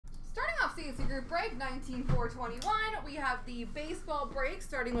CNC Group break, 19/4/21. We have the baseball break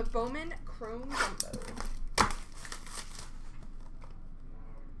starting with Bowman Chrome Jumbo.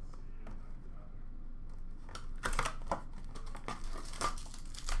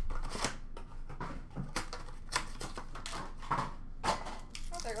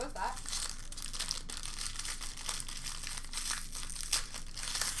 Oh, there goes that.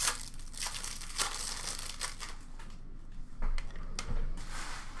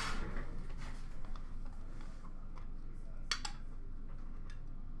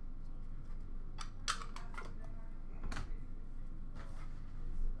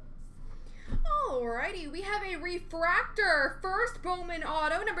 Alrighty, we have a refractor. First Bowman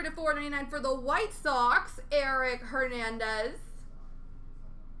auto, number to 499 for the White Sox, Eric Hernandez.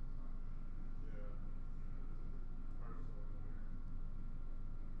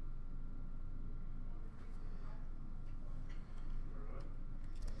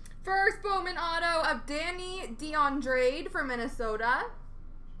 First Bowman auto of Danny DeAndrade for Minnesota.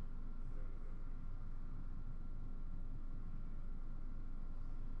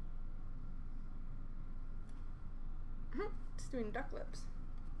 Just doing duck lips.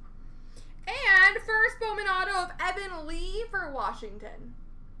 And first Bowman auto of Evan Lee for Washington.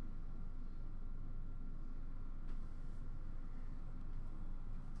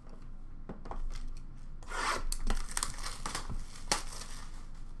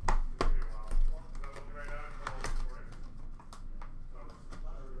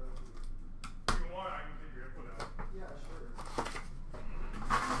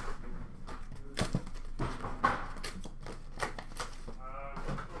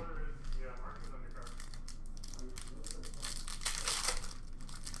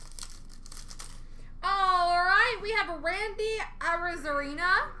 We have Randy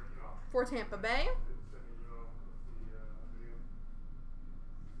Arozarena for Tampa Bay.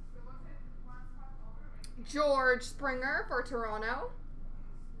 George Springer for Toronto.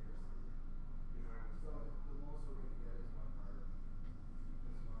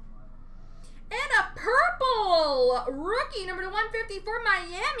 And a purple rookie number to 150 for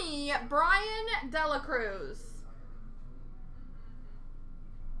Miami, Brian Dela Cruz.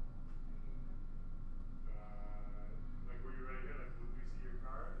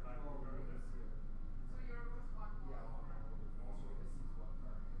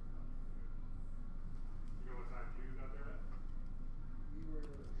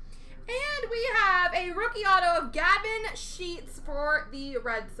 And we have a rookie auto of Gavin Sheets for the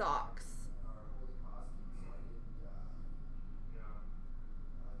Red Sox.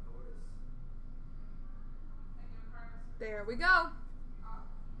 There we go.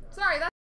 Sorry, that's